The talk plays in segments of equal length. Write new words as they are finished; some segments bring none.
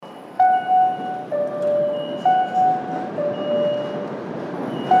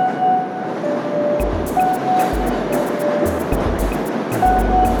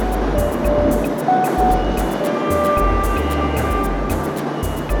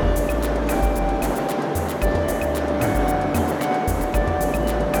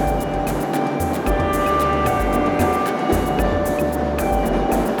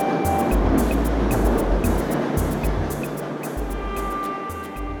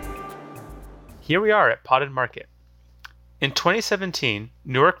Here we are at Potted Market. In 2017,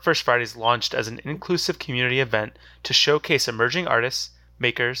 Newark First Fridays launched as an inclusive community event to showcase emerging artists,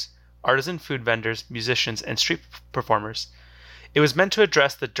 makers, artisan food vendors, musicians, and street performers. It was meant to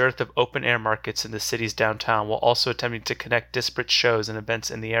address the dearth of open-air markets in the city's downtown while also attempting to connect disparate shows and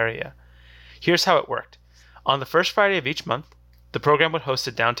events in the area. Here's how it worked. On the first Friday of each month, the program would host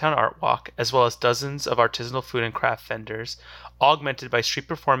a downtown art walk, as well as dozens of artisanal food and craft vendors, augmented by street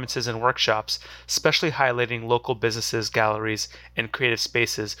performances and workshops, specially highlighting local businesses, galleries, and creative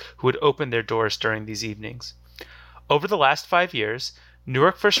spaces who would open their doors during these evenings. Over the last 5 years,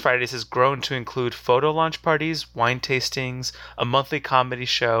 Newark First Fridays has grown to include photo launch parties, wine tastings, a monthly comedy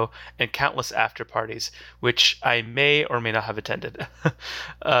show, and countless after parties, which I may or may not have attended.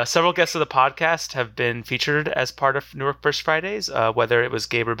 Several guests of the podcast have been featured as part of Newark First Fridays, whether it was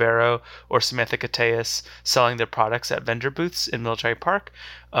Gabe Ribeiro or Samantha Cateas selling their products at vendor booths in Military Park,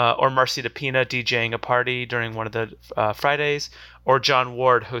 or Marcy DePina DJing a party during one of the Fridays, or John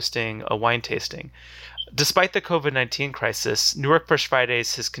Ward hosting a wine tasting. Despite the COVID-19 crisis, Newark First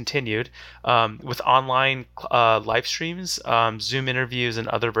Fridays has continued with online live streams, Zoom interviews, and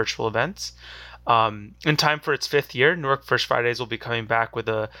other virtual events. In time for its 5th year, Newark First Fridays will be coming back with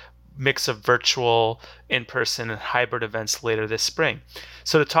a mix of virtual, in-person, and hybrid events later this spring.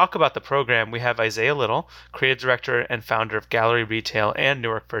 So to talk about the program, we have Isaiah Little, creative director and founder of Gallery Retail and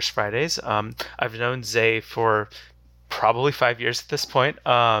Newark First Fridays. I've known Zay for probably 5 years at this point.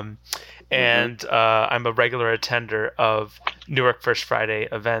 And I'm a regular attender of Newark First Friday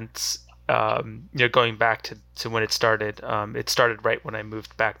events, going back to when it started. It started right when I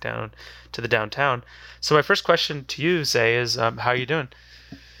moved back down to the downtown. So my first question to you, Zay, is how are you doing?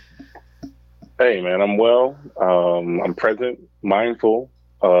 Hey, man, I'm well. I'm present, mindful,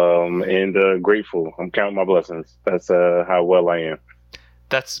 and grateful. I'm counting my blessings. That's how well I am.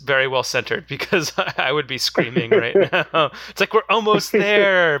 That's very well centered, because I would be screaming right now. It's like we're almost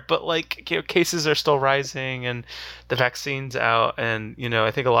there, but cases are still rising and the vaccine's out, and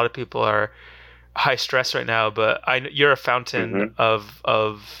I think a lot of people are high stress right now. But you're a fountain of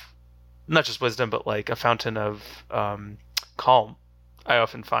not just wisdom, but like a fountain of calm. I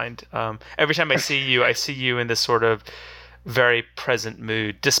often find every time I see you in this sort of very present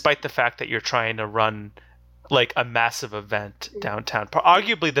mood, despite the fact that you're trying to run like a massive event downtown,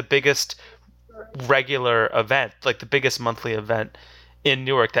 arguably the biggest regular event, like the biggest monthly event in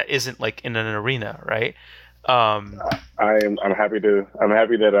Newark that isn't like in an arena, right? I'm happy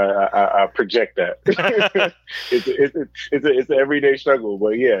that I project that. it's an everyday struggle,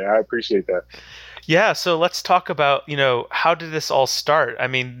 but yeah, I appreciate that. Yeah, so let's talk about how did this all start? I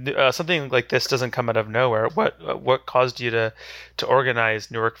mean, something like this doesn't come out of nowhere. What caused you to organize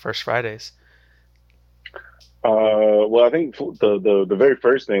Newark First Fridays? Well, I think the very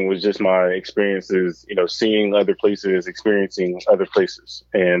first thing was just my experiences, seeing other places, experiencing other places.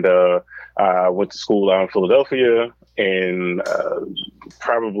 And I went to school out in Philadelphia, and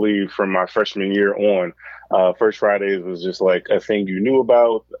probably from my freshman year on, First Fridays was just like a thing you knew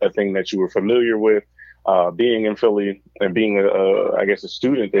about, a thing that you were familiar with. Being in Philly and being, I guess, a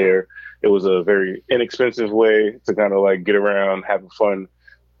student there, it was a very inexpensive way to kind of like get around, have a fun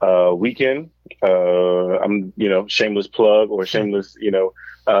weekend. I'm, shameless plug or shameless,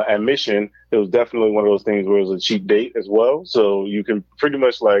 admission. It was definitely one of those things where it was a cheap date as well. So you can pretty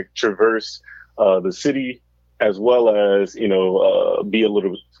much like traverse the city as well as, be a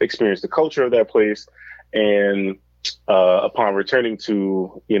little, experience the culture of that place. And upon returning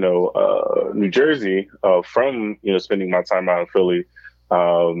to, New Jersey from, spending my time out in Philly,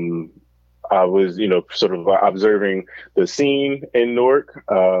 I was, sort of observing the scene in Newark,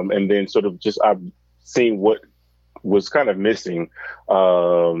 and then sort of just seeing what was kind of missing,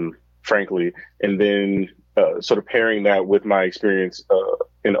 frankly, and then sort of pairing that with my experience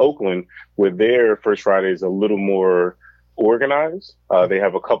in Oakland, where their First Friday is a little more organized. They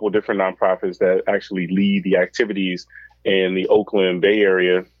have a couple different nonprofits that actually lead the activities in the Oakland Bay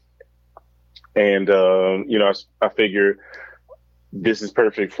Area. And, I figured this is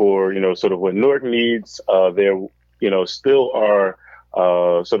perfect for, sort of what Newark needs. There, still are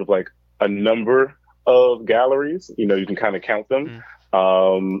sort of like a number of galleries, you can kind of count them.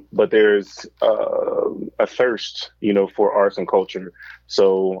 But there's a thirst, for arts and culture.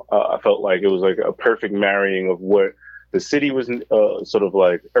 So I felt like it was like a perfect marrying of what the city was sort of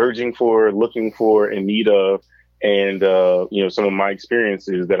like urging for, looking for, in need of, and, some of my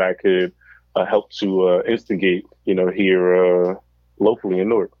experiences that I could help to instigate, here locally in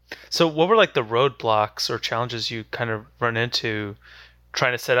Newark. So what were like the roadblocks or challenges you kind of run into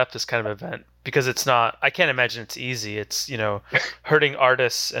trying to set up this kind of event? Because it's not, I can't imagine it's easy. It's, hurting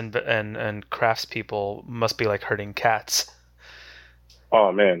artists and craftspeople must be like hurting cats.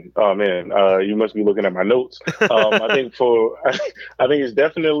 Oh man, you must be looking at my notes. I think I think it's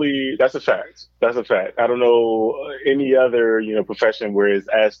definitely that's a fact. That's a fact. I don't know any other profession where it's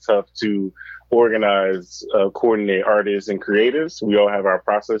as tough to organize, coordinate artists and creatives. We all have our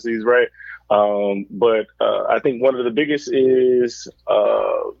processes, right? But I think one of the biggest is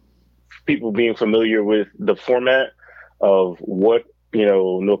people being familiar with the format of what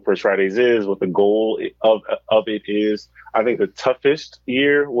North First Fridays is, what the goal of it is. I think the toughest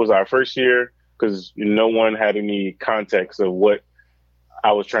year was our first year because no one had any context of what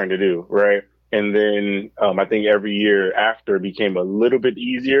I was trying to do, right? And then I think every year after became a little bit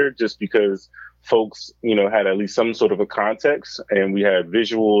easier just because folks, had at least some sort of a context, and we had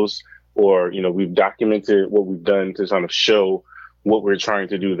visuals, or we've documented what we've done to kind of show what we're trying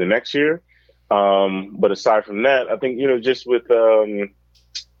to do the next year. But aside from that, I think just with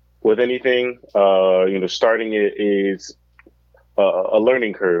anything, starting it is a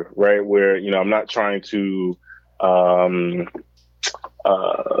learning curve, right? Where I'm not trying to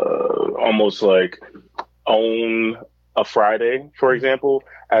almost like own a Friday, for example,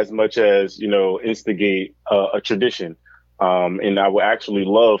 as much as instigate a tradition. And I would actually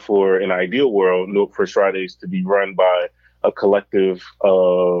love for an ideal world, North First Fridays to be run by a collective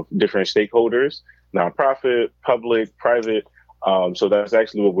of different stakeholders, nonprofit, public, private. So that's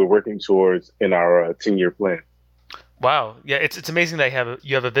actually what we're working towards in our 10-year plan. Wow. Yeah, it's amazing that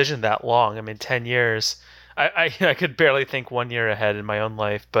you have a vision that long. I mean, 10 years. I could barely think 1 year ahead in my own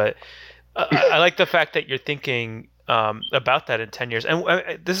life, but I like the fact that you're thinking about that in 10 years. And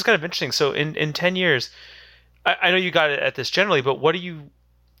this is kind of interesting. So in 10 years, I know you got it at this generally, but what do you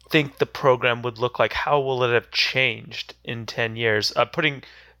think the program would look like? How will it have changed in 10 years? Putting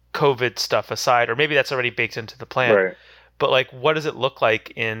COVID stuff aside, or maybe that's already baked into the plan. Right. But like, what does it look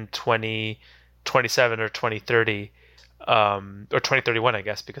like in 2027 or 2030, or 2031, I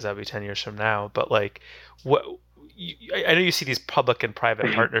guess, because that'll be 10 years from now. But like, I know you see these public and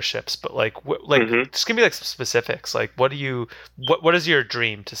private partnerships, but like, just give me like some specifics. Like, what is your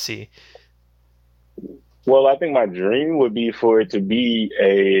dream to see? Well, I think my dream would be for it to be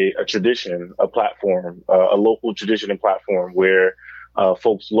a tradition, a platform, a local tradition and platform where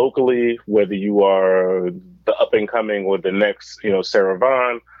folks locally, whether you are the up and coming or the next, Sarah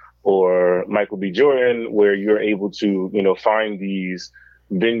Vaughan or Michael B. Jordan, where you're able to, find these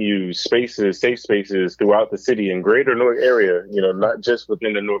venues, spaces, safe spaces throughout the city and greater Newark area, not just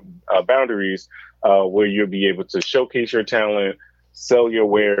within the Newark boundaries, where you'll be able to showcase your talent, sell your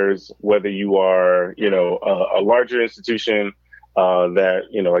wares, whether you are, a larger institution that,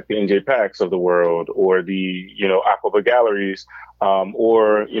 like the NJ Packs of the world, or the, Aquaba Galleries,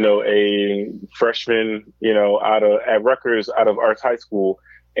 or, a freshman, at Rutgers, out of Arts High School,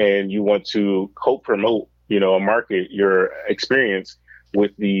 and you want to co-promote, market your experience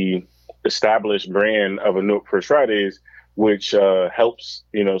with the established brand of a Newark First Fridays, which helps,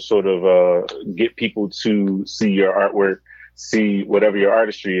 sort of get people to see your artwork, see whatever your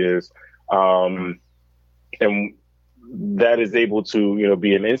artistry is. And that is able to,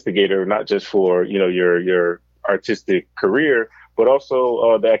 be an instigator, not just for, your artistic career, but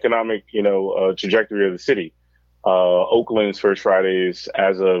also the economic, trajectory of the city. Oakland's First Fridays,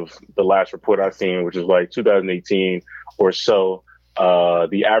 as of the last report I've seen, which is like 2018 or so,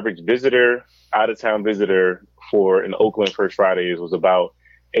 the average visitor, out-of-town visitor for an Oakland First Fridays was about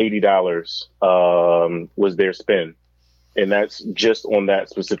 $80 was their spend. And that's just on that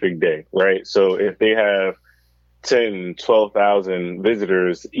specific day, right? So if they have 10, 12,000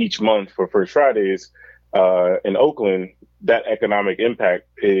 visitors each month for First Fridays in Oakland, that economic impact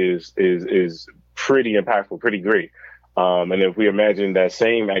is pretty impactful, pretty great. And if we imagine that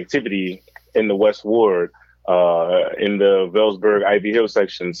same activity in the West Ward, in the Velsburg Ivy Hill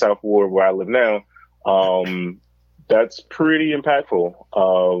section, South Ward, where I live now, that's pretty impactful,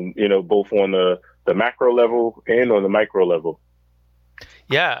 both on the macro level and on the micro level.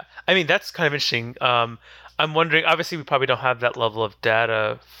 Yeah. I mean, that's kind of interesting. I'm wondering, obviously we probably don't have that level of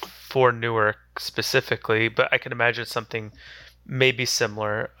data for Newark specifically, but I can imagine something maybe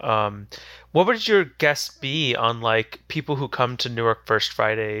similar. What would your guess be on like people who come to Newark First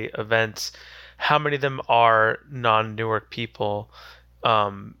Friday events? How many of them are non-Newark people?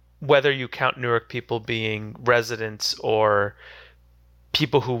 Whether you count Newark people being residents or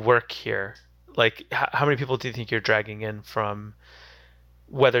people who work here. Like, how many people do you think you're dragging in from,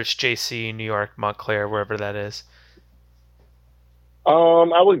 whether it's JC, New York, Montclair, wherever that is?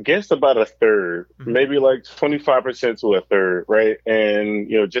 I would guess about a third, Mhm. maybe like 25% to a third, right? And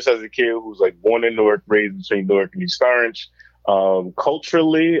just as a kid who's like born in Newark, raised between Newark and East Orange,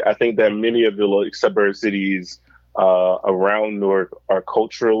 culturally, I think that many of the like suburb cities around Newark are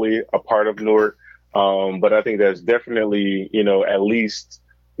culturally a part of Newark. But I think there's definitely, at least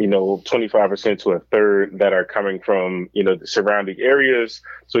 25% to a third that are coming from the surrounding areas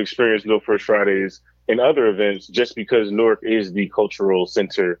to experience No First Fridays and other events just because Newark is the cultural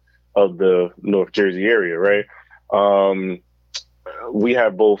center of the North Jersey area, right? Um, we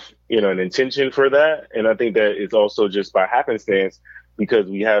have both, an intention for that, and I think that it's also just by happenstance because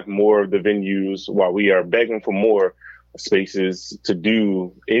we have more of the venues while we are begging for more spaces to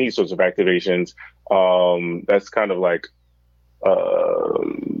do any sorts of activations. That's kind of like uh,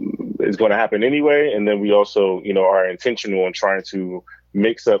 is going to happen anyway. And then we also, are intentional in trying to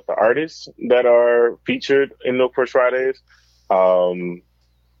mix up the artists that are featured in No Push Fridays, um,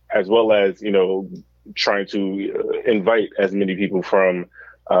 as well as, trying to invite as many people from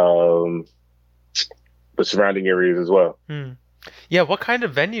um, the surrounding areas as well. Hmm. Yeah, what kind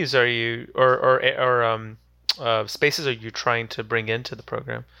of venues are you or spaces are you trying to bring into the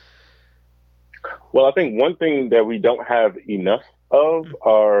program? Well, I think one thing that we don't have enough of Hmm.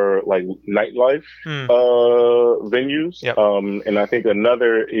 are like nightlife Hmm. venues. Yep. And I think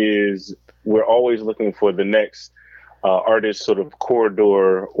another is we're always looking for the next artist sort of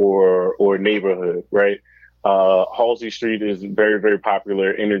corridor or neighborhood, right? Halsey Street is very, very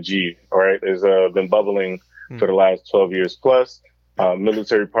popular. Energy, all right, has been bubbling Hmm. for the last 12 years plus.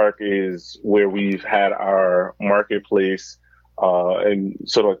 Military Park is where we've had our marketplace and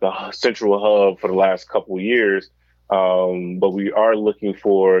sort of like the central hub for the last couple of years. But we are looking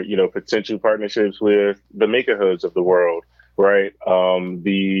for, potential partnerships with the maker hoods of the world, right?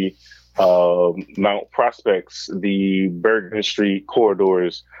 The Mount Prospects, the Bergen Street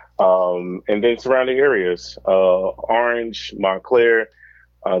corridors, and then surrounding areas. Orange, Montclair,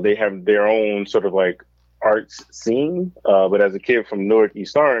 they have their own sort of like arts scene. But as a kid from Newark,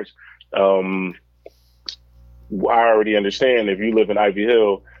 East Orange, um, I already understand if you live in Ivy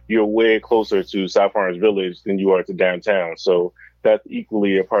Hill, you're way closer to South Orange Village than you are to downtown. So that's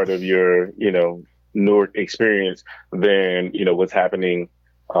equally a part of your, Newark experience than, what's happening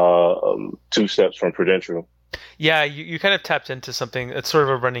two steps from Prudential. Yeah, you kind of tapped into something. It's sort of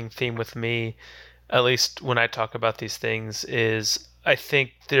a running theme with me, at least when I talk about these things, is I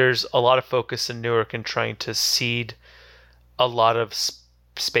think there's a lot of focus in Newark in trying to seed a lot of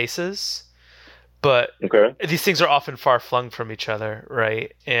spaces, but Okay. these things are often far flung from each other,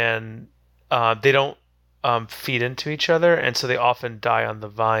 right? And they don't feed into each other, and so they often die on the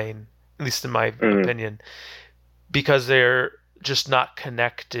vine, at least in my Mm-hmm. opinion, because they're just not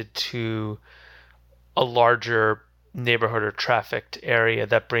connected to a larger neighborhood or trafficked area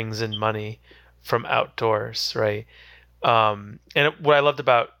that brings in money from outdoors, right? And what I loved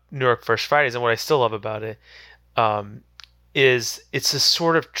about Newark First Fridays and what I still love about it um, is it's a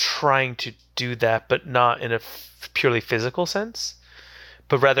sort of trying to do that, but not in a purely physical sense,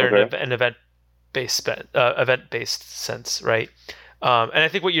 but rather in Okay. an event based sense, right? And I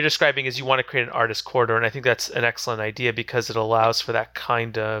think what you're describing is you want to create an artist corridor, and I think that's an excellent idea because it allows for that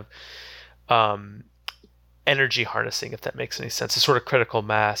kind of um, energy harnessing, if that makes any sense. A sort of critical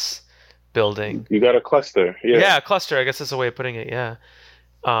mass building. You got a cluster. Yeah. Yeah, cluster. I guess that's a way of putting it. Yeah.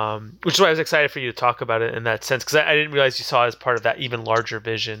 Which is why I was excited for you to talk about it in that sense, because I didn't realize you saw it as part of that even larger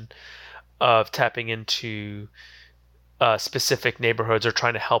vision of tapping into specific neighborhoods or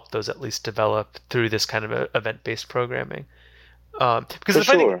trying to help those at least develop through this kind of event-based programming. Because For the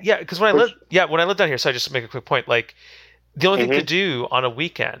funny thing, sure. yeah, because when I lived down here, so I just make a quick point, like the only thing to Mm-hmm. do on a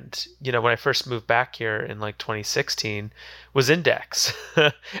weekend, when I first moved back here in like 2016, was Index.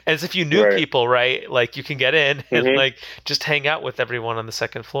 As if you knew Right. people, right? Like you can get in and Mm-hmm. like just hang out with everyone on the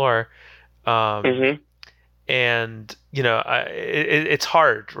second floor. Um, Mm-hmm. and it's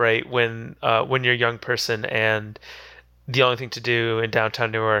hard, right? When you're a young person and the only thing to do in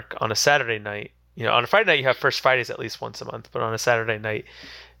downtown Newark on a Saturday night, on a Friday night you have First Fridays at least once a month, but on a Saturday night,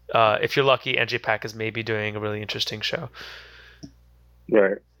 if you're lucky, NJ Pack is maybe doing a really interesting show.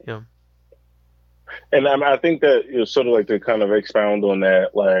 Right. You know. And I think that sort of like to kind of expound on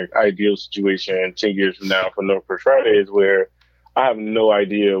that like ideal situation 10 years from now for North First Fridays where I have no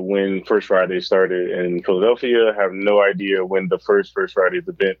idea when First Friday started in Philadelphia. I have no idea when the First Fridays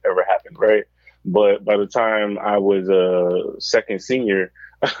event ever happened, right? But by the time I was a second senior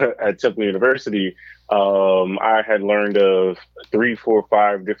at Temple University, I had learned of three, four,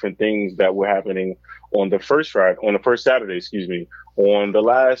 five different things that were happening on the first Saturday, excuse me, on the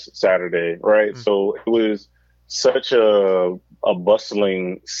last Saturday, right? Mm. So it was such a a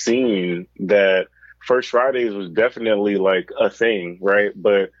bustling scene that First Fridays was definitely like a thing, right?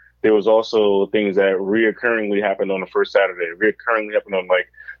 But there was also things that reoccurringly happened on the first Saturday, reoccurringly happened on like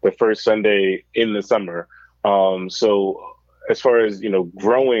the first Sunday in the summer. So as far as,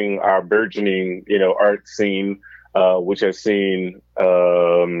 growing our burgeoning, art scene, which has seen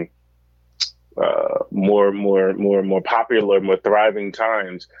more popular, more thriving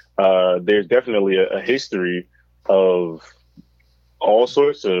times, there's definitely a history of all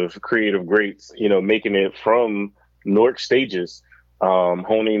sorts of creative greats, making it from Newark stages,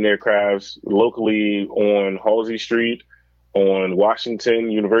 honing their crafts locally on Halsey Street, on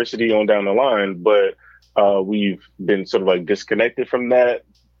Washington University, on down the line. But we've been sort of like disconnected from that.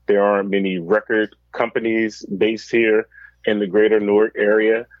 There aren't many record companies based here in the greater Newark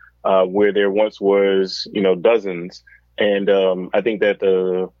area, where there once was, dozens. And I think that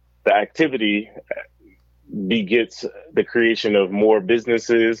the activity begets the creation of more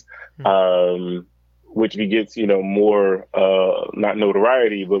businesses, which begets, more, not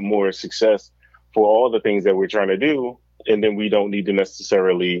notoriety, but more success for all the things that we're trying to do. And then we don't need to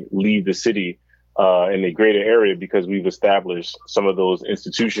necessarily leave the city in the greater area, because we've established some of those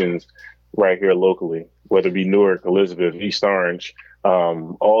institutions right here locally, whether it be Newark, Elizabeth, East Orange.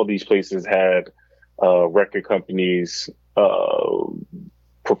 All these places had record companies,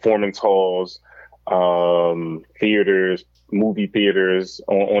 performance halls, theaters, movie theaters,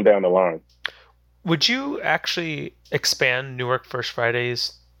 on down the line. Would you actually expand Newark First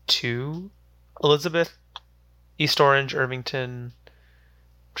Fridays to Elizabeth, East Orange, Irvington?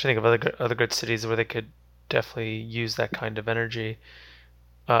 I'm trying to think of other good cities where they could definitely use that kind of energy.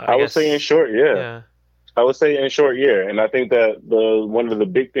 I would say in short, yeah. I would say in short, yeah. And I think that one of the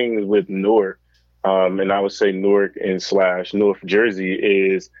big things with Newark, and I would say Newark and / North Jersey,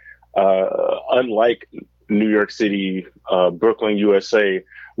 is unlike New York City, Brooklyn, USA,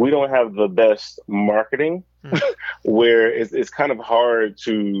 we don't have the best marketing, where it's kind of hard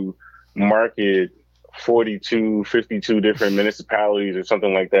to market 42, 52 different municipalities or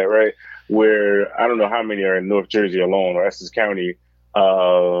something like that, right? Where I don't know how many are in North Jersey alone or Essex County.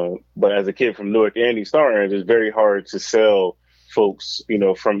 But as a kid from Newark and East Orange, it's very hard to sell folks,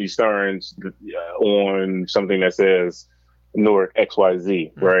 from East Orange on something that says Newark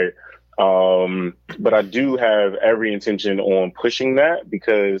XYZ, right? But I do have every intention on pushing that,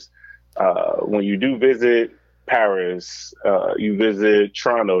 because when you do visit Paris, you visit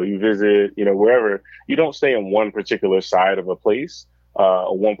Toronto, you visit, wherever, you don't stay in one particular side of a place,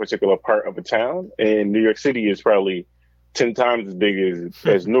 or one particular part of a town. And New York City is probably 10 times as big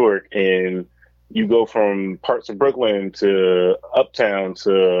as Newark. And you go from parts of Brooklyn to Uptown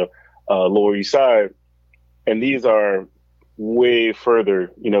to Lower East Side. And these are way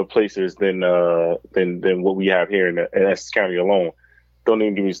further, places than what we have here in Essex County alone. Don't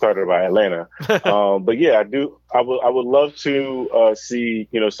even get me started about Atlanta. But yeah, I would love to see,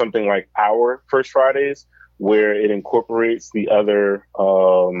 something like our First Fridays, where it incorporates the other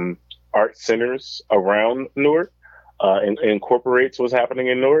art centers around Newark, and incorporates what's happening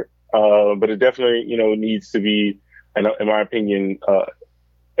in Newark. But it definitely, needs to be, in my opinion,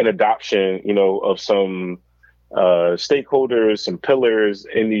 an adoption, of some stakeholders, some pillars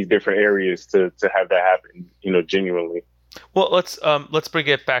in these different areas to have that happen, genuinely. Well, let's bring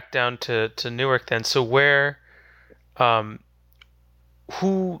it back down to Newark then. So where,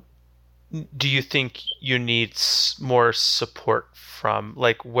 who do you think you need more support from?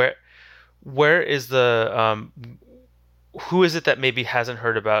 Like where is the who is it that maybe hasn't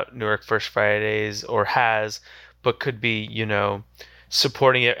heard about Newark First Fridays, or has, but could be,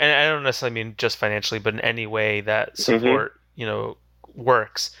 supporting it? And I don't necessarily mean just financially, but in any way that support,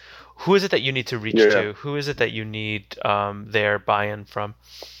 works. Who is it that you need to reach to? Who is it that you need their buy-in from?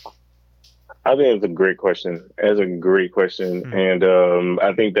 I think it's a great question. And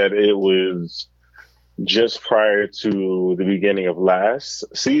I think that it was just prior to the beginning of last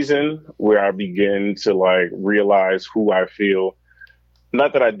season where I began to realize who I feel,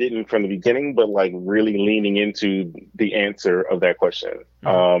 not that I didn't from the beginning, but really leaning into the answer of that question.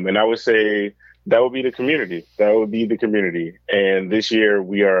 And I would say that would be the community. And this year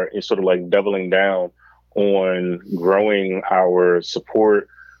we are sort of doubling down on growing our support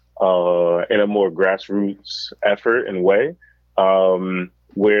in a more grassroots effort and way,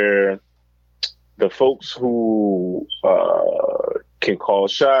 where the folks who can call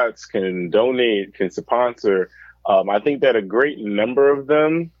shots, can donate, can sponsor, I think that a great number of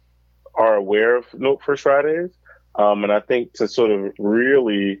them are aware of Newark First Fridays. And I think to sort of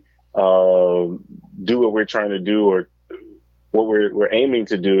really do what we're trying to do, or what we're aiming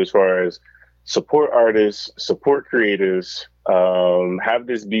to do, as far as support artists, support creatives, have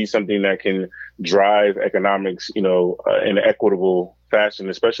this be something that can drive economics, in an equitable fashion,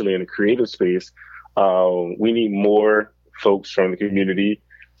 especially in the creative space. We need more folks from the community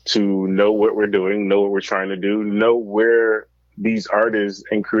to know what we're doing, know what we're trying to do, know where these artists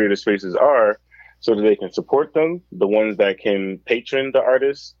and creative spaces are so that they can support them. The ones that can patron the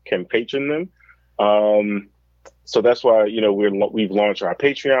artists can patron them. So that's why, we've launched our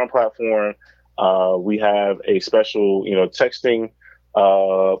Patreon platform. We have a special, texting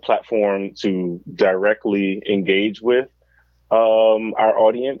platform to directly engage with our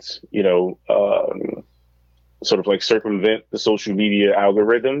audience, sort of like circumvent the social media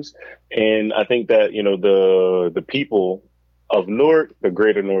algorithms. And I think that, the people of Newark, the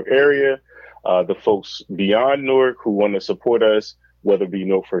greater Newark area, the folks beyond Newark who want to support us, whether it be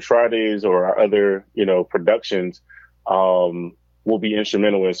Newark First Fridays or our other, productions, will be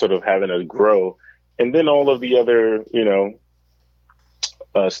instrumental in sort of having us grow. And then all of the other,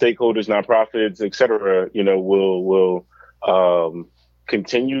 stakeholders, nonprofits, et cetera, will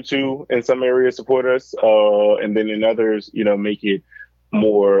continue to, in some areas, support us. And then in others, make it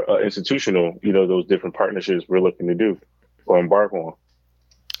more institutional, those different partnerships we're looking to do or embark on.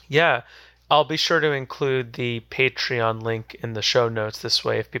 Yeah. I'll be sure to include the Patreon link in the show notes. This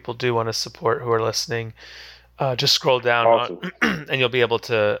way, if people do want to support who are listening, just scroll down Awesome. and you'll be able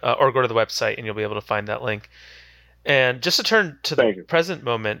to, or go to the website and you'll be able to find that link. And just to turn to the present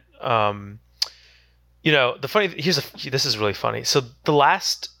moment, this is really funny. So the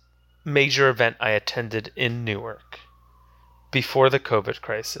last major event I attended in Newark before the COVID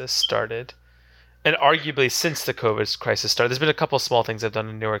crisis started, and arguably since the COVID crisis started, there's been a couple of small things I've done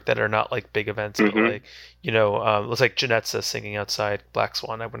in Newark that are not like big events, but like, looks like Janetza singing outside Black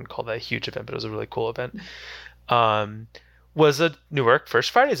Swan. I wouldn't call that a huge event, but it was a really cool event. Was a Newark First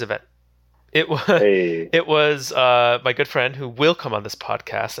Fridays event. It was my good friend who will come on this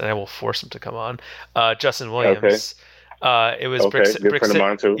podcast, and I will force him to come on, Justin Williams. It was Brick City.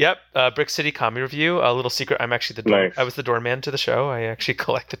 Yep, Brick City Comedy Review. A little secret: I'm actually I was the doorman to the show. I actually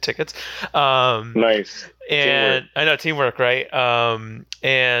collected tickets. Nice. And teamwork. I know, teamwork, right?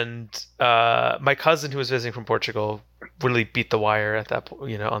 And my cousin who was visiting from Portugal really beat the wire at that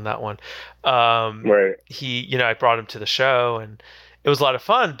point, on that one. Right. He, I brought him to the show, and it was a lot of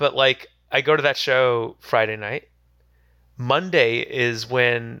fun. But like, I go to that show Friday night. Monday is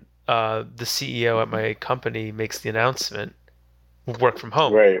when the CEO at my company makes the announcement, work from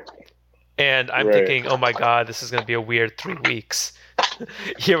home. Right. And I'm thinking, oh my God, this is going to be a weird 3 weeks.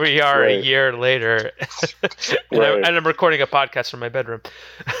 Here we are a year later, and I'm recording a podcast from my bedroom.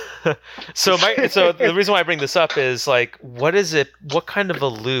 So the reason why I bring this up is like, what kind of a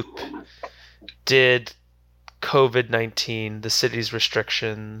loop did COVID-19, the city's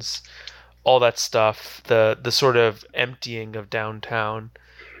restrictions, all that stuff, the sort of emptying of downtown,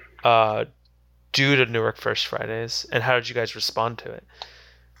 due to Newark First Fridays, and how did you guys respond to it?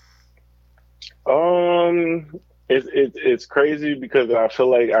 It's crazy because I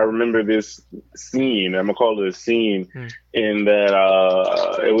feel like I remember this scene. I'm gonna call it a scene, in that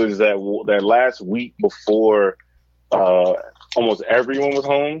it was that last week before almost everyone was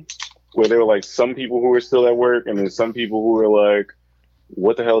home, where there were like some people who were still at work, and then some people who were like,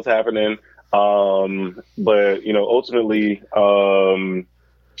 "What the hell is happening?" But ultimately,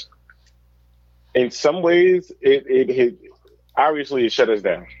 in some ways, it obviously it shut us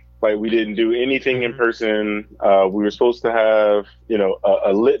down. Like, we didn't do anything in person. We were supposed to have,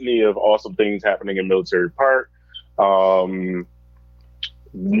 a litany of awesome things happening in Military Park. None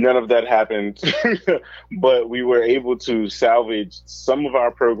of that happened, but we were able to salvage some of our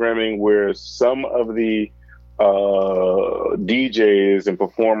programming where some of the DJs and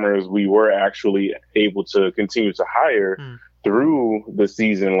performers we were actually able to continue to hire through the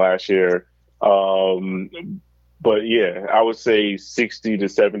season last year. But yeah, I would say 60 to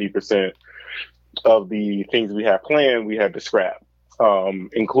 70% of the things we have planned, we had to scrap,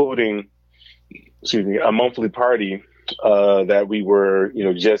 including, a monthly party that we were,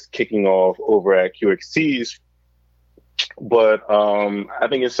 just kicking off over at QXT's. But I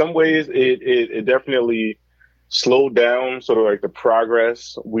think in some ways it definitely slowed down sort of like the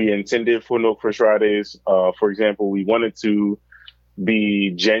progress we intended for No First Fridays. For example, we wanted to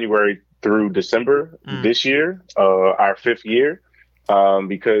be January through December this year, our 5th year,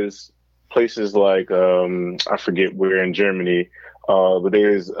 because places like, I forget where in Germany, but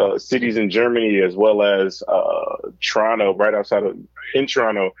there's cities in Germany as well as Toronto, right outside in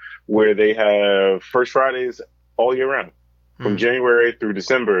Toronto, where they have First Fridays all year round, from January through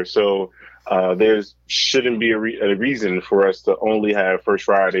December. So there shouldn't be a reason for us to only have First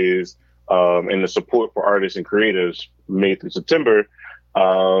Fridays and the support for artists and creatives May through September.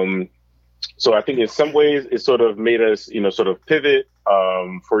 So I think in some ways it sort of made us, sort of pivot.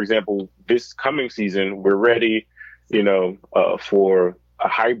 For example, this coming season, we're ready, for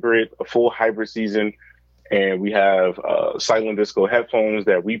a full hybrid season. And we have Silent Disco headphones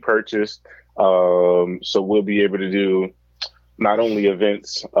that we purchased. So we'll be able to do not only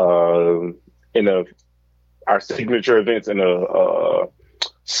events our signature events in a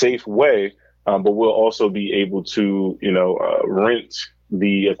safe way, but we'll also be able to, rent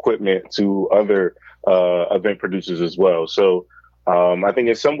the equipment to other event producers as well. So I think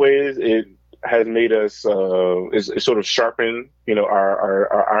in some ways it has made us it's sort of sharpened,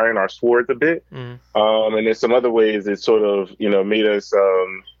 our iron, our swords a bit. And in some other ways it sort of, made us,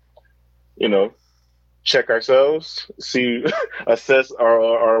 check ourselves, assess,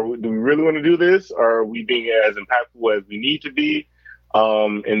 do we really want to do this? Are we being as impactful as we need to be?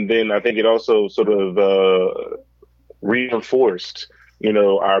 And then I think it also sort of reinforced,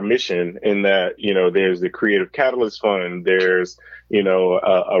 our mission in that, there's the Creative Catalyst Fund, there's, a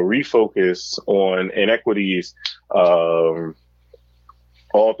refocus on inequities all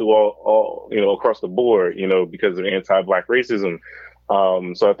across the board, because of anti-Black racism.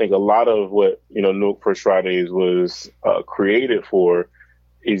 So I think a lot of what, Newark First Fridays was created for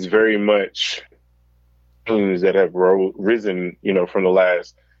is very much things that have risen, from the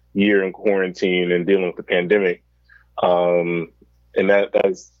last year in quarantine and dealing with the pandemic. And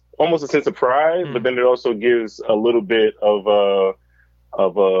that's almost a sense of pride, but then it also gives a little bit of a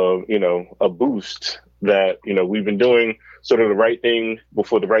boost that, we've been doing sort of the right thing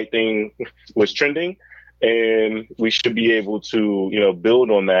before the right thing was trending. And we should be able to,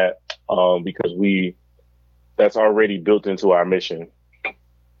 build on that because that's already built into our mission.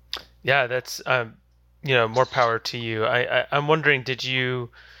 Yeah, that's, more power to you. I'm wondering, did you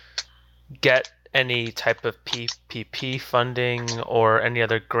get any type of PPP funding or any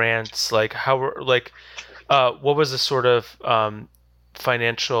other grants? Like what was the sort of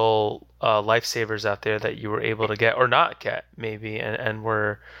financial lifesavers out there that you were able to get or not get maybe, and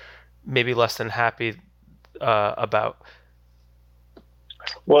were maybe less than happy about?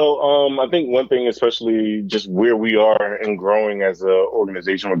 Well, I think one thing, especially just where we are and growing as an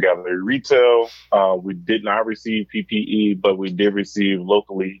organization with Gallery Retail, we did not receive PPE, but we did receive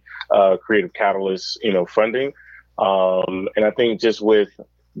locally Creative Catalyst, funding. And I think just with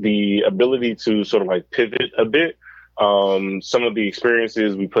the ability to sort of like pivot a bit, some of the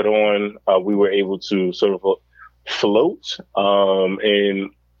experiences we put on, we were able to sort of float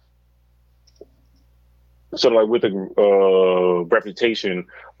and sort of like with the reputation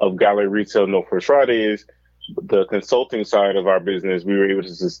of Gallery Retail No First Fridays, the consulting side of our business, we were able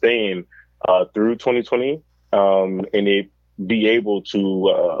to sustain through 2020 and be able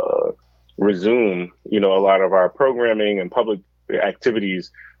to resume, a lot of our programming and public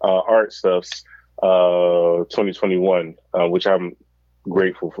activities, art stuffs, 2021, which I'm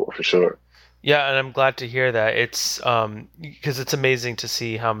grateful for sure. Yeah, and I'm glad to hear that. It's because it's amazing to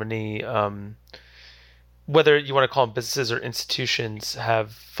see how many whether you want to call them businesses or institutions,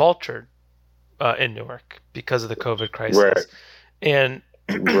 have faltered in Newark because of the COVID crisis. Right. And,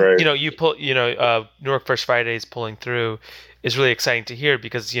 right. Newark First Fridays pulling through is really exciting to hear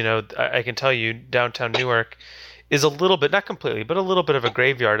because, I can tell you downtown Newark is a little bit, not completely, but a little bit of a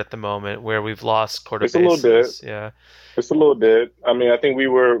graveyard at the moment where we've lost quarter bases. It's a little bit. Yeah. It's a little bit. I mean, I think we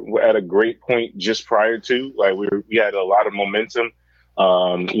were at a great point just prior to, like, we had a lot of momentum.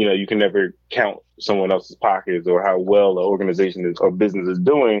 You can never count someone else's pockets or how well the organization or business is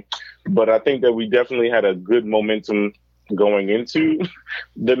doing. But I think that we definitely had a good momentum going into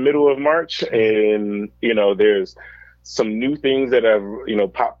the middle of March. And, there's some new things that have,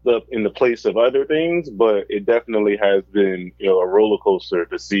 popped up in the place of other things. But it definitely has been, a roller coaster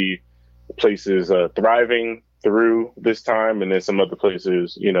to see places thriving through this time and then some other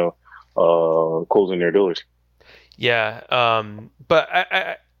places, closing their doors. Yeah, but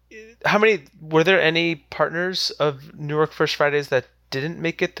how many were there? Any partners of Newark First Fridays that didn't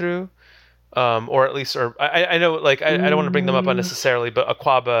make it through, or at least, or I know, like I don't want to bring them up unnecessarily, but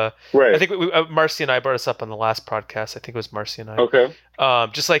Aquaba, right? I think Marcy and I brought us up on the last podcast. I think it was Marcy and I. Okay.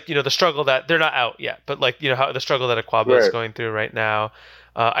 Just like the struggle that they're not out yet, but like how the struggle that Aquaba is going through right now.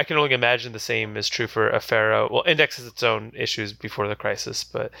 I can only imagine the same is true for Afero. Well, Index has its own issues before the crisis,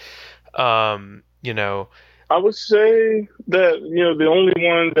 but I would say that, the only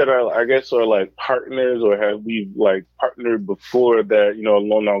ones that I guess are like partners or have we like partnered before that, no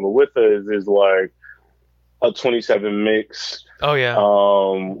longer with us is like a 27 Mix. Oh, yeah.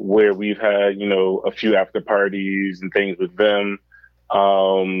 Where we've had, a few after parties and things with them.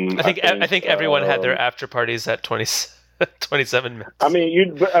 I think everyone had their after parties at 27 minutes. I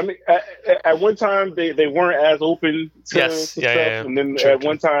mean, at one time they weren't as open to stuff, and then at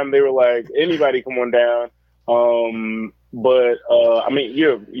one time they were like, anybody come on down. But I mean,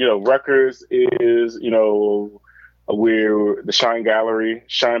 you know, Rutgers is, you know, where the Shine Gallery,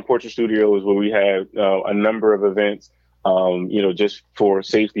 Shine Portrait Studio is where we have a number of events. You know, just for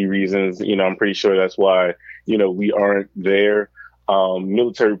safety reasons, you know, I'm pretty sure that's why, you know, we aren't there.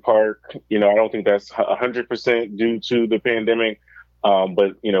 Military Park, you know, I don't think that's 100% due to the pandemic.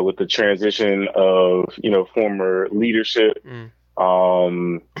 But, you know, with the transition of, you know, former leadership,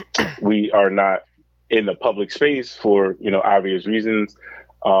 we are not in the public space for, you know, obvious reasons.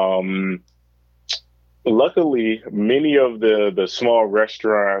 Luckily, many of the small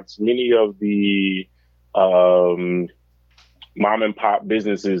restaurants, many of the mom and pop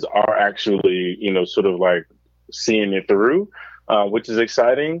businesses are actually, you know, sort of like seeing it through, which is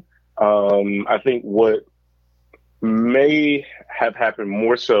exciting. I think what may have happened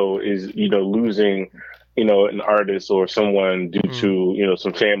more so is, you know, losing, you know, an artist or someone due to, you know,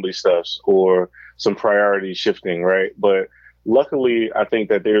 some family stuff or some priority shifting, right? But luckily, I think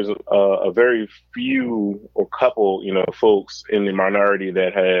that there's a very few or couple, you know, folks in the minority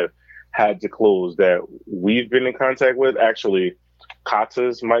that have had to close that we've been in contact with. Actually,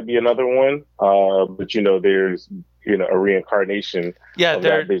 Katas might be another one, but you know, there's, you know, a reincarnation of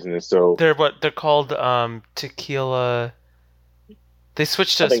that business. So they're called Tequila. They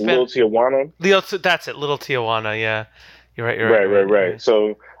switched to Little Tijuana. That's it, Little Tijuana. Yeah, you're right. Right.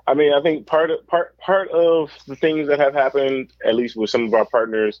 So I mean, I think part of the things that have happened, at least with some of our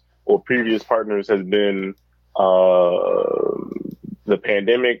partners or previous partners, has been the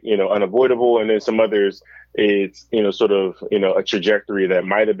pandemic, you know, unavoidable, and then some others, it's, you know, sort of, you know, a trajectory that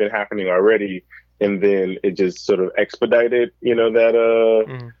might have been happening already, and then it just sort of expedited, you know, that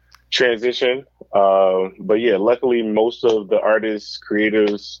transition. But yeah, luckily, most of the artists,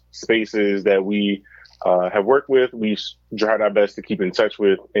 creatives, spaces that we have worked with, we've tried our best to keep in touch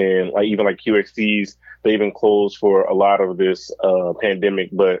with, and like even like QXTs, they even closed for a lot of this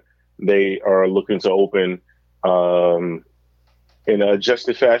pandemic, but they are looking to open in a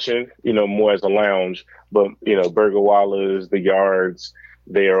adjusted fashion, you know, more as a lounge. But you know, Burger Wallas, the Yards,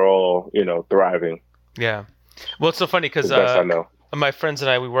 they are all, you know, thriving. Yeah. Well, it's so funny because I know. My friends and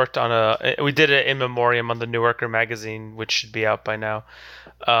I, we did an in memoriam on the New Yorker magazine, which should be out by now,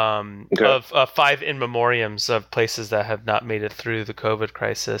 of 5 in memoriams of places that have not made it through the COVID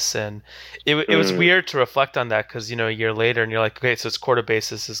crisis. And it was weird to reflect on that because, you know, a year later and you're like, okay, so it's Quarter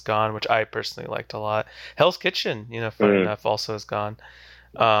Basis is gone, which I personally liked a lot. Hell's Kitchen, you know, funny enough, also is gone.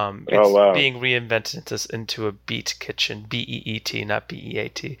 It's being reinvented into a Beat Kitchen, BEET, not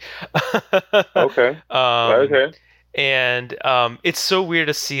BEAT. Okay. Okay. And it's so weird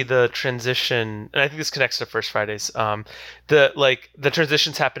to see the transition, and I think this connects to First Fridays. The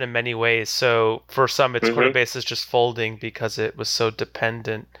transitions happen in many ways. So for some, it's Quarter Basis just folding because it was so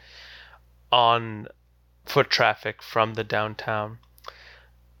dependent on foot traffic from the downtown.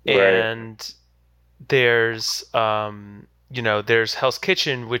 Right. And there's there's Hell's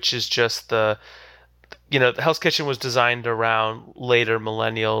Kitchen, which is just the Hell's Kitchen was designed around later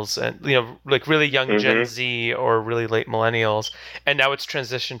millennials and, you know, like really young Gen Z or really late millennials. And now it's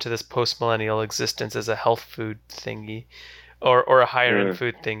transitioned to this post-millennial existence as a health food thingy or a higher end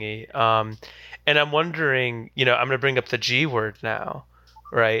food thingy. And I'm wondering, you know, I'm going to bring up the G word now,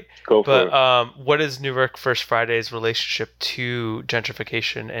 right? Go for it. What is Newark First Friday's relationship to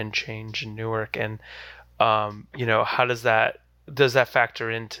gentrification and change in Newark? And, you know, how does that factor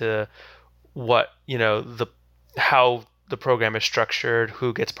into what, you know, how the program is structured,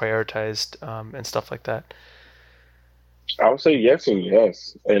 who gets prioritized, and stuff like that? I would say yes and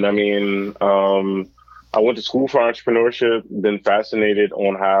yes. And I mean, I went to school for entrepreneurship, been fascinated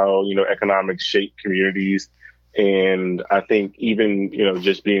on how, you know, economics shape communities. And I think even, you know,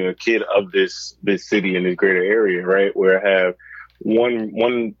 just being a kid of this city in this greater area, right, where I have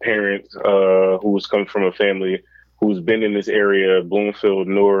one parent who's come from a family who's been in this area, Bloomfield,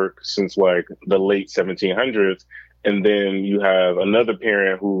 Newark, since like the late 1700s. And then you have another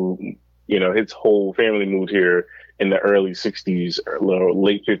parent who, you know, his whole family moved here in the early 60s or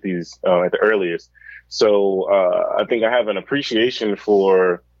late 50s at the earliest. So I think I have an appreciation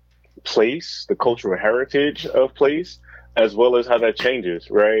for place, the cultural heritage of place, as well as how that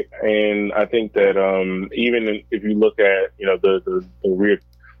changes, right? And I think that even if you look at, you know,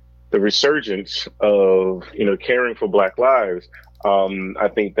 the resurgence of, you know, caring for Black lives, I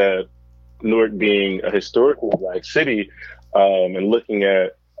think that Newark being a historical Black city and looking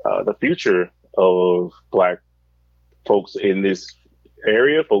at the future of Black folks in this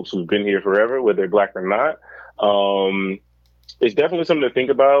area, folks who've been here forever, whether they're Black or not. It's definitely something to think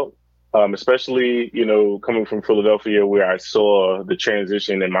about, especially, coming from Philadelphia where I saw the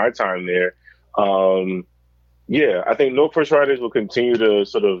transition in my time there. I think Newark First Fridays will continue to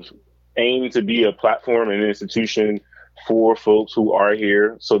sort of aim to be a platform and an institution for folks who are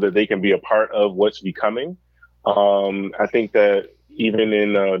here so that they can be a part of what's becoming. I think that even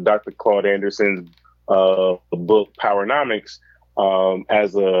in Dr. Claude Anderson's book Powernomics,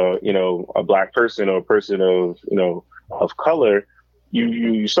 as a Black person or a person of color,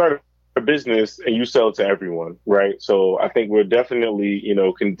 you start a business and you sell it to everyone, right? So I think we're definitely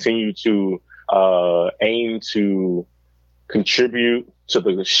continue to aim to contribute to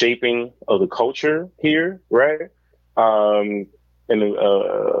the shaping of the culture here, right? And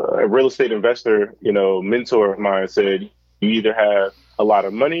a real estate investor, mentor of mine said, you either have a lot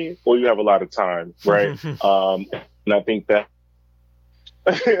of money or you have a lot of time, right? And I think that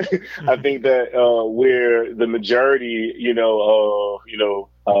where the majority,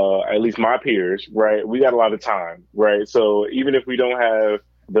 at least my peers, right, we got a lot of time, right? So even if we don't have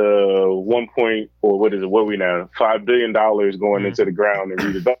the $5 billion going into the ground and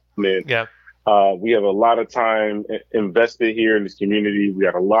redevelopment. Yeah. We have a lot of time invested here in this community. We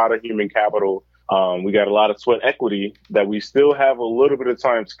got a lot of human capital. We got a lot of sweat equity that we still have a little bit of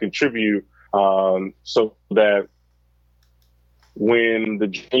time to contribute, so that when the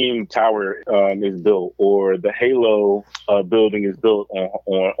Dream Tower is built or the Halo building is built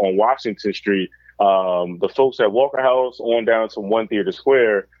on Washington Street, the folks at Walker House on down to One Theater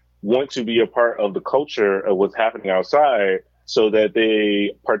Square want to be a part of the culture of what's happening outside so that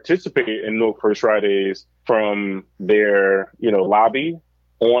they participate in Newark First Fridays from their, lobby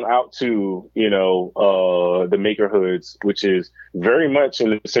on out to, the Makerhoods, which is very much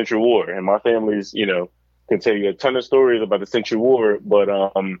in the Central Ward. And my family's, can tell you a ton of stories about the Central Ward. But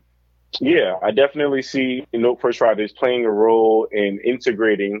I definitely see Newark First Fridays playing a role in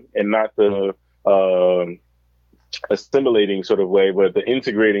integrating, and not the assimilating sort of way, but the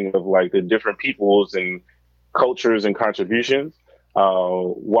integrating of like the different peoples and cultures and contributions,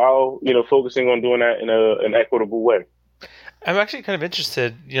 while focusing on doing that in an equitable way. I'm actually kind of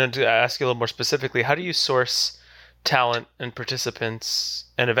interested, to ask you a little more specifically, how do you source talent and participants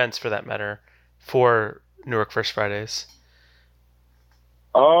and events, for that matter, for Newark First Fridays?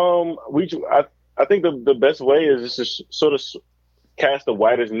 I think the best way is just to sort of cast the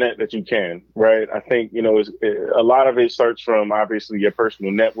widest net that you can, right? I think, a lot of it starts from obviously your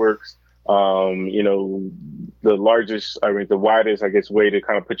personal networks. The widest, I guess, way to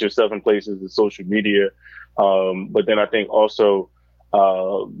kind of put yourself in places is social media. But then I think also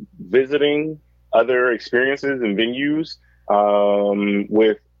visiting other experiences and venues,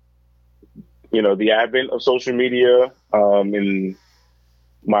 with, the advent of social media, and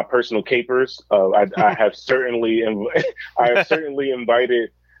my personal capers. I have certainly invited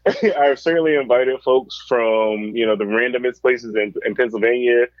I have certainly invited folks from, the randomest places in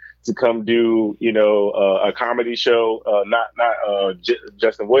Pennsylvania to come do, a comedy show, not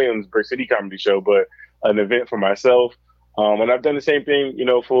Justin Williams' Brick City comedy show, but an event for myself. And I've done the same thing,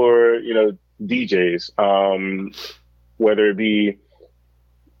 for, DJs, whether it be,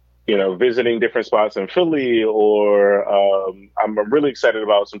 visiting different spots in Philly, or I'm really excited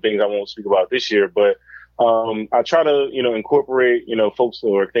about some things I won't speak about this year, but I try to, incorporate, folks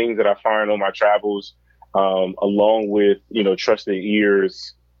or things that I find on my travels, along with, trusted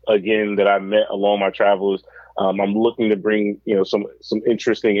ears, again, that I met along my travels. I'm looking to bring, some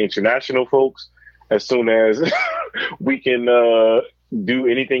interesting international folks as soon as we can do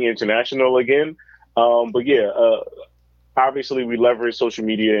anything international again. Obviously we leverage social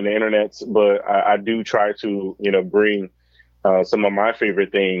media and the internet, but I do try to, bring some of my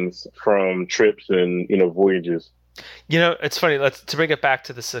favorite things from trips and, voyages. It's funny. To bring it back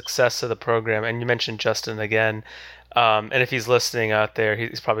to the success of the program, and you mentioned Justin again, and if he's listening out there,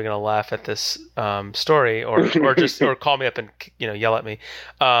 he's probably going to laugh at this story, or call me up and yell at me.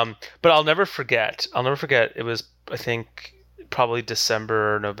 But I'll never forget. It was, I think, probably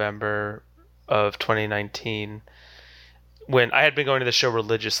December or November of 2019, when I had been going to the show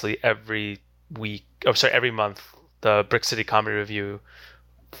religiously every month, the Brick City Comedy Review,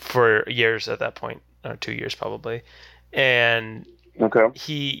 for years at that point, 2 years probably. And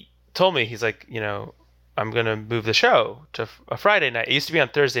he told me, he's like, I'm going to move the show to a Friday night. It used to be on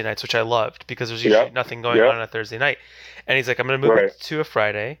Thursday nights, which I loved because there's usually nothing going on a Thursday night. And he's like, I'm going to move it to a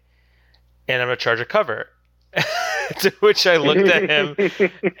Friday, and I'm going to charge a cover. To which I looked at him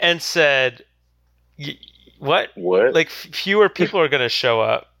and said, what? Like, fewer people are going to show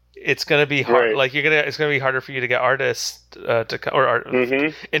up it's gonna be hard. Right. Like it's gonna be harder for you to get artists to come, or art,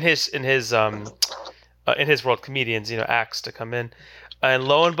 Mm-hmm. in his world, comedians, acts to come in. And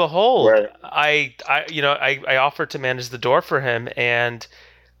lo and behold, Right. I offered to manage the door for him, and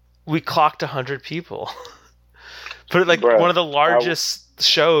we clocked 100 people. Put it like Bruh, one of the largest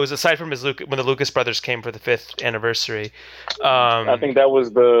shows, aside from when the Lucas brothers came for the 5th anniversary. I think that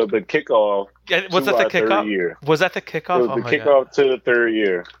was the kickoff. Was that the kickoff? Year. Was that the kickoff? It was the kickoff to the 3rd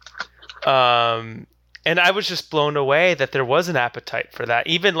year. And I was just blown away that there was an appetite for that.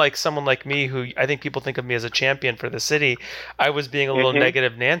 Even like someone like me, who I think people think of me as a champion for the city, I was being a little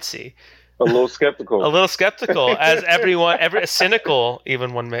negative Nancy. A little skeptical. As cynical,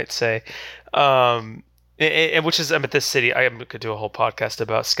 even one might say. Which is, this city, I could do a whole podcast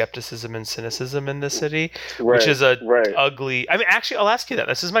about skepticism and cynicism in this city, which is ugly. Actually, I'll ask you that.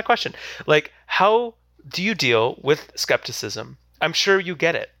 This is my question. Like, how do you deal with skepticism? I'm sure you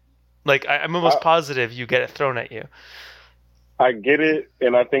get it. Like, I'm almost positive you get it thrown at you. I get it,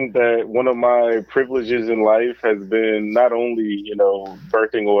 and I think that one of my privileges in life has been not only,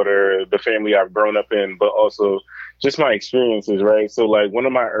 birthing order, the family I've grown up in, but also just my experiences, right? So, like, one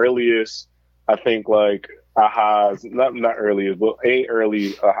of my earliest, I think, like, ahas, not earliest, but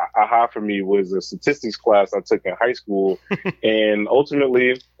early aha for me was a statistics class I took in high school. And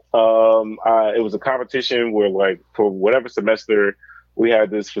ultimately, it was a competition where, like, for whatever semester, we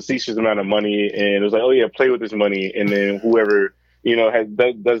had this facetious amount of money, and it was like, oh yeah, play with this money, and then whoever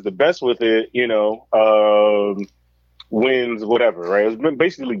does the best with it, wins whatever, right? It was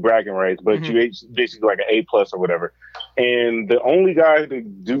basically bragging rights, but you basically like an A+ or whatever. And the only guy to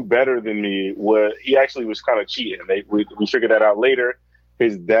do better than me he actually was kind of cheating. We figured that out later.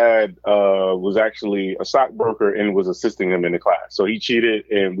 His dad was actually a stockbroker and was assisting him in the class, so he cheated,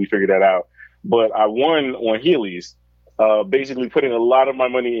 and we figured that out. But I won on Heelys. Basically putting a lot of my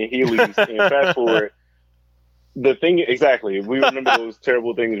money in Heelys, and fast forward, the thing, exactly, we remember those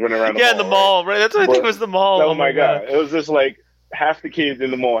terrible things running around the mall. Yeah, in the mall, right? That's what I think was the mall. Oh my God. It was just like half the kids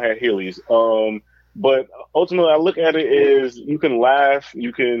in the mall had Heelys. But ultimately, I look at it as you can laugh,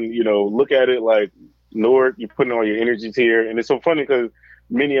 you can, look at it like, Lord, you're putting all your energies here. And it's so funny because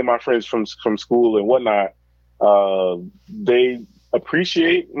many of my friends from school and whatnot, they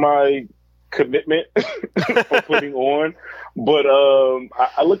appreciate my commitment for putting on, but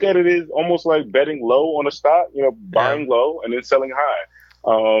I look at it as almost like betting low on a stock, buying low and then selling high.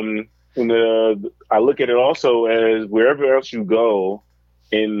 I look at it also as wherever else you go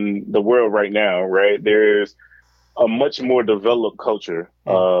in the world right now, right, there's a much more developed culture.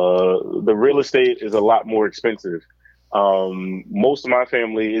 The real estate is a lot more expensive. Most of my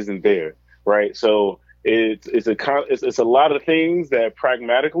family isn't there, right? So it's a lot of things that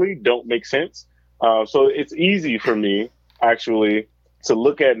pragmatically don't make sense. So it's easy for me actually to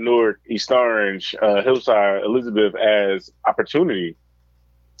look at Newark, East Orange, Hillside, Elizabeth as opportunity.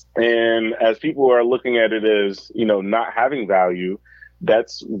 And as people are looking at it as, not having value,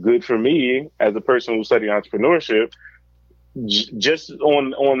 that's good for me as a person who's studying entrepreneurship, just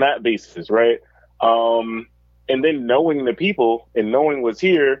on that basis, right? And then knowing the people and knowing what's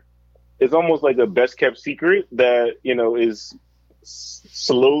here, it's almost like a best kept secret that, is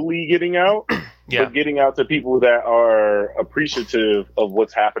slowly getting out, but getting out to people that are appreciative of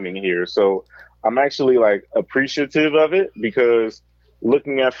what's happening here. So I'm actually like appreciative of it because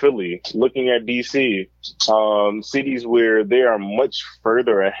looking at Philly, looking at DC, cities where they are much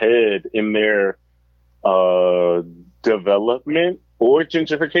further ahead in their development or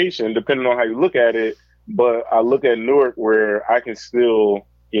gentrification, depending on how you look at it. But I look at Newark where I can still,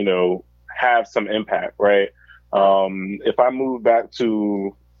 have some impact, right? If I move back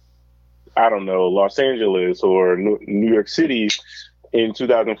to, I don't know, Los Angeles or New York City in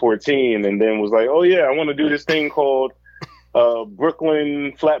 2014, and then was like, oh yeah, I want to do this thing called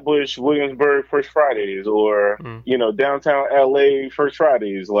Brooklyn, Flatbush, Williamsburg First Fridays, or downtown LA First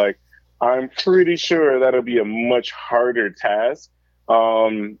Fridays. Like, I'm pretty sure that'll be a much harder task.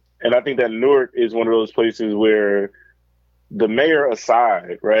 And I think that Newark is one of those places where, the mayor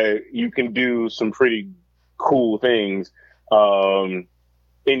aside, right, you can do some pretty cool things in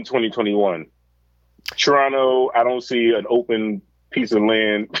 2021. Toronto, I don't see an open piece of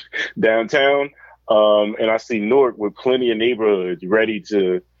land downtown. And I see Newark with plenty of neighborhoods ready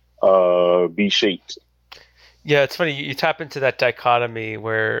to be shaped. Yeah, it's funny. You tap into that dichotomy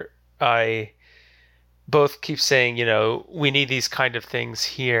where I both keep saying, we need these kind of things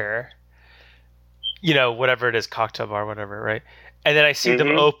here. Whatever it is, cocktail bar, whatever, right? And then I see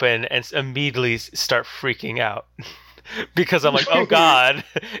them open and immediately start freaking out because I'm like, oh God,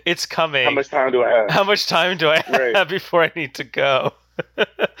 it's coming. How much time do I have? How much time do I have before I need to go?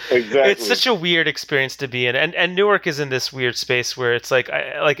 It's Exactly. such a weird experience to be in, and Newark is in this weird space where it's like,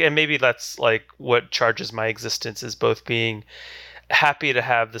 and maybe that's like what charges my existence, is both being happy to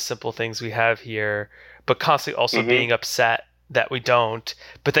have the simple things we have here, but constantly also Hmm. being upset that we don't,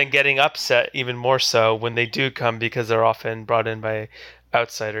 but then getting upset even more so when they do come, because they're often brought in by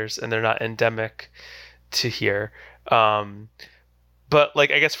outsiders and they're not endemic to here. Um, but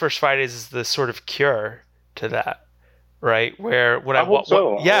like, I guess First Fridays is the sort of cure to that, right? Where when I hope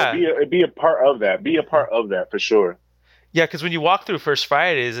so. yeah, Be a part of that. Be a yeah, part of that for sure. yeah, because when you walk through First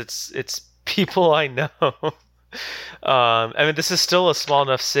Fridays, it's people I know. I mean, this is still a small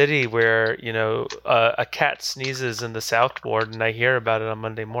enough city where, a cat sneezes in the South Ward, and I hear about it on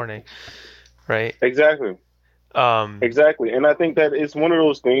Monday morning, right? Exactly. Um, Exactly. And I think that it's one of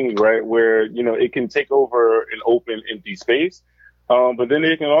those things, right, where, it can take over an open, empty space. But then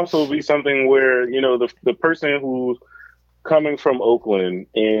it can also be something where, the person who's coming from Oakland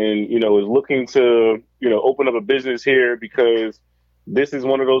and, is looking to, open up a business here because this is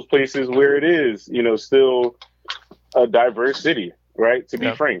one of those places where it is, still a diverse city, right? To be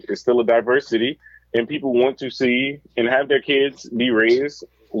yeah, frank, it's still a diverse city, and people want to see and have their kids be raised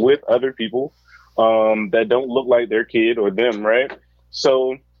with other people that don't look like their kid or them, right?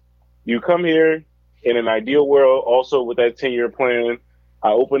 So you come here in an ideal world, also with that 10-year plan.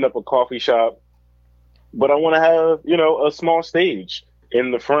 I opened up a coffee shop, but I want to have, a small stage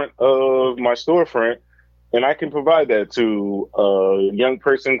in the front of my storefront. And I can provide that to a young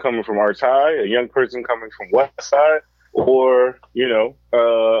person coming from Arts High, a young person coming from West Side, or,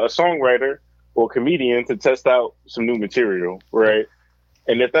 a songwriter or comedian to test out some new material, yeah. right?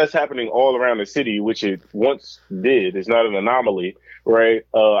 And if that's happening all around the city, which it once did, it's not an anomaly, right?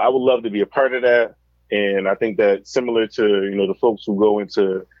 I would love to be a part of that. And I think that similar to, the folks who go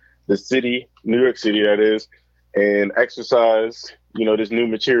into the city, New York City, that is, and exercise, this new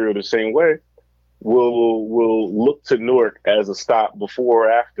material the same way, will look to Newark as a stop before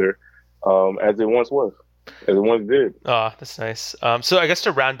or after, as it once was, as it once did. Oh, that's nice. So I guess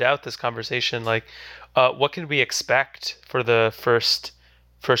to round out this conversation, like, what can we expect for the first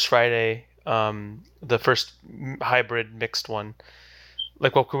Friday, the first hybrid mixed one?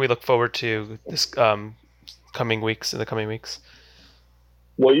 Like, what can we look forward to this coming weeks in the coming weeks?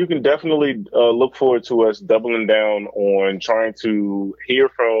 Well, you can definitely look forward to us doubling down on trying to hear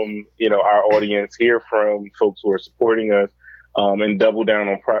from our audience, hear from folks who are supporting us, and double down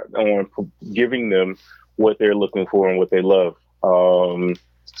on giving them what they're looking for and what they love.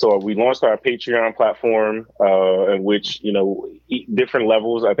 So we launched our Patreon platform, in which different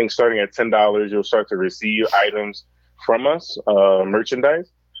levels. I think starting at $10, you'll start to receive items from us, merchandise.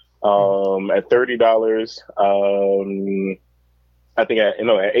 At $30. I think at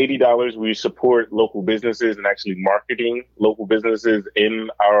 $80 we support local businesses and actually marketing local businesses in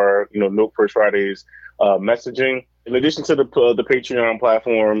our Milk First Fridays messaging. In addition to the Patreon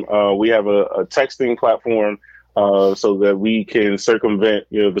platform, we have a texting platform so that we can circumvent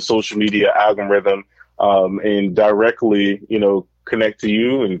the social media algorithm and directly connect to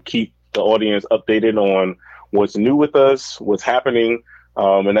you and keep the audience updated on what's new with us, what's happening,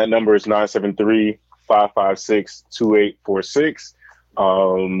 and that number is 973-556-2846.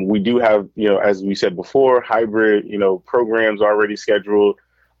 We do have, as we said before, hybrid, programs already scheduled,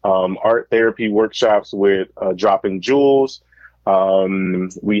 art therapy workshops with Dropping Jewels.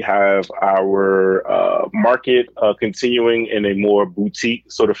 We have our market continuing in a more boutique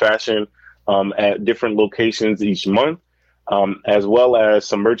sort of fashion at different locations each month, as well as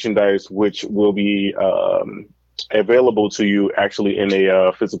some merchandise which will be available to you actually in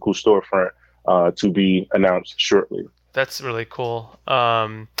a physical storefront to be announced shortly. That's really cool.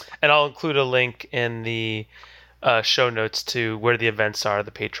 And I'll include a link in the show notes to where the events are, the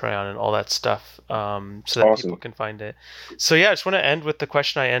Patreon, and all that stuff, so that people Awesome. can find it. So yeah, I just want to end with the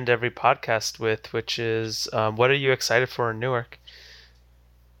question I end every podcast with, which is, what are you excited for in Newark?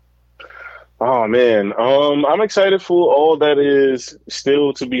 Oh man, I'm excited for all that is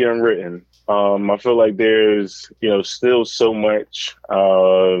still to be unwritten. I feel like there's still so much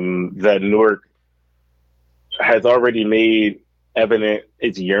that Newark has already made evident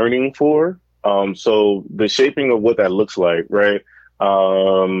its yearning for. So the shaping of what that looks like, right?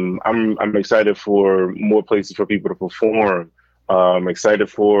 I'm excited for more places for people to perform. I'm excited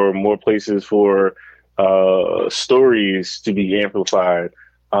for more places for stories to be amplified.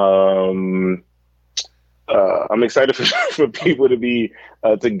 Um, I'm excited for, for people to be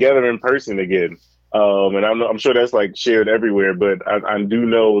together in person again. And I'm sure that's like shared everywhere, but I do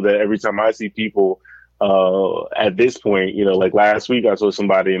know that every time I see people at this point, you know, like last week I saw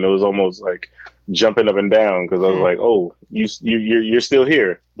somebody and it was almost like jumping up and down because I was like, oh, you're still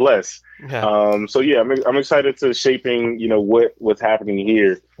here, bless. Yeah. So yeah, I'm excited to shaping, you know, what's happening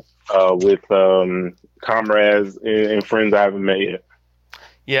here with comrades and friends I haven't met yet.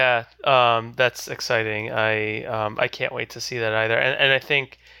 Yeah, that's exciting. I can't wait to see that either. And I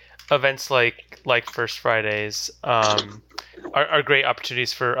think events like First Fridays are great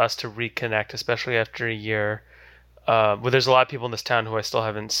opportunities for us to reconnect, especially after a year. Well, there's a lot of people in this town who I still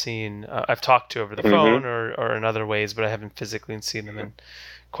haven't seen. I've talked to over the phone or in other ways, but I haven't physically seen them in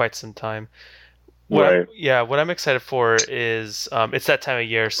quite some time. What I'm excited for is it's that time of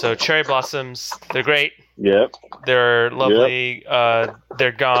year. So cherry blossoms, they're great. Yep. They're lovely. Yep.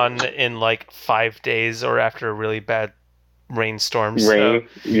 They're gone in like 5 days or after a really bad rainstorm. Rain.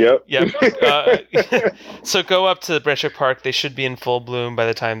 Yep. So go up to Branch Park. They should be in full bloom by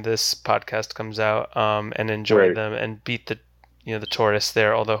the time this podcast comes out. And enjoy them and beat the tourists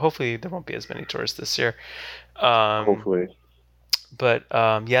there. Although hopefully there won't be as many tourists this year. Hopefully. But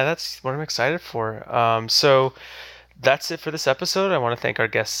that's what I'm excited for. So that's it for this episode. I want to thank our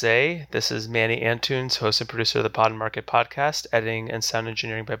guest, Zay. This is Manny Antunes, host and producer of the Pod and Market podcast, editing and sound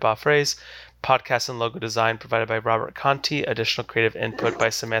engineering by Bob Fraze, podcast and logo design provided by Robert Conti, additional creative input by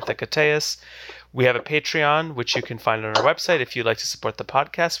Samantha Cateas. We have a Patreon, which you can find on our website if you'd like to support the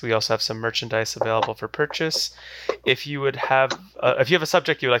podcast. We also have some merchandise available for purchase. If you have a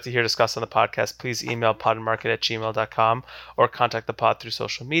subject you would like to hear discussed on the podcast, please email podandmarket@gmail.com or contact the pod through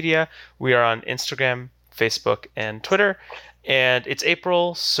social media. We are on Instagram, Facebook, and Twitter. And it's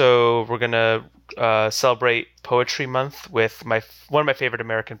April, so we're going to celebrate Poetry Month with one of my favorite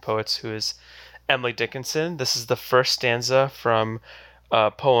American poets, who is Emily Dickinson. This is the first stanza from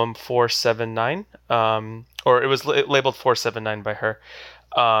poem 479, or it was labeled 479 by her.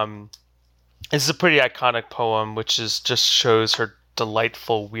 This is a pretty iconic poem, which just shows her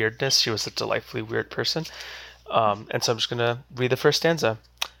delightful weirdness. She was a delightfully weird person. And so I'm just going to read the first stanza.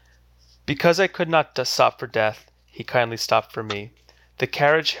 Because I could not stop for death, he kindly stopped for me. The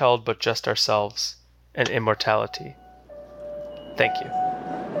carriage held but just ourselves and immortality. Thank you.